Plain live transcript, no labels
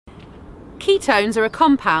Ketones are a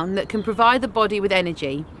compound that can provide the body with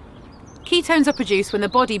energy. Ketones are produced when the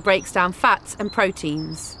body breaks down fats and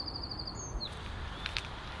proteins.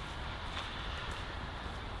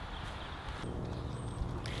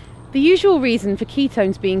 The usual reason for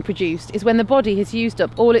ketones being produced is when the body has used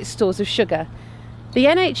up all its stores of sugar. The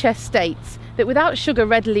NHS states that without sugar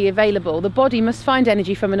readily available, the body must find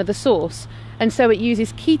energy from another source, and so it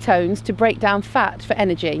uses ketones to break down fat for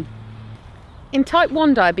energy. In type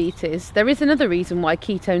 1 diabetes, there is another reason why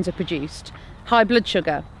ketones are produced: high blood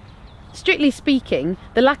sugar. Strictly speaking,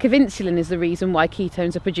 the lack of insulin is the reason why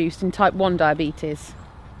ketones are produced in type 1 diabetes.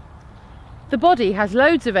 The body has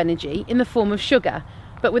loads of energy in the form of sugar,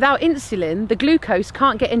 but without insulin, the glucose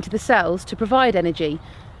can't get into the cells to provide energy.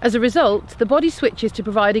 As a result, the body switches to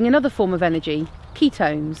providing another form of energy,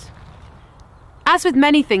 ketones. As with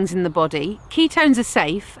many things in the body, ketones are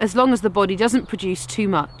safe as long as the body doesn't produce too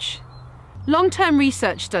much. Long-term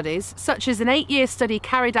research studies, such as an 8-year study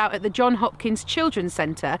carried out at the Johns Hopkins Children's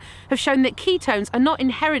Centre, have shown that ketones are not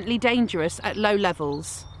inherently dangerous at low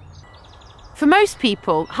levels. For most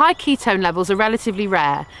people, high ketone levels are relatively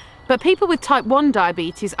rare, but people with type 1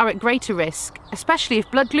 diabetes are at greater risk, especially if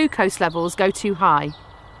blood glucose levels go too high.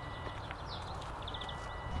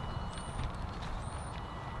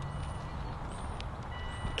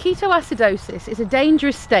 Ketoacidosis is a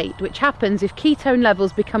dangerous state which happens if ketone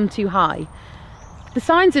levels become too high. The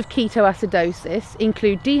signs of ketoacidosis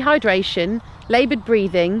include dehydration, laboured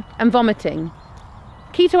breathing and vomiting.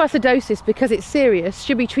 Ketoacidosis, because it's serious,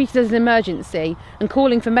 should be treated as an emergency, and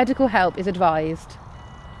calling for medical help is advised.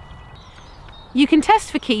 You can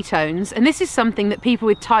test for ketones, and this is something that people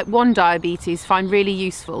with type 1 diabetes find really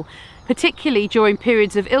useful, particularly during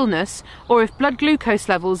periods of illness or if blood glucose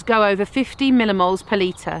levels go over 50 millimoles per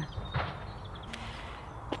litre.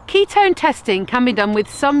 Ketone testing can be done with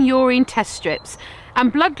some urine test strips,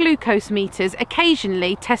 and blood glucose meters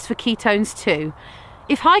occasionally test for ketones too.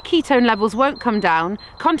 If high ketone levels won't come down,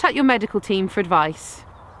 contact your medical team for advice.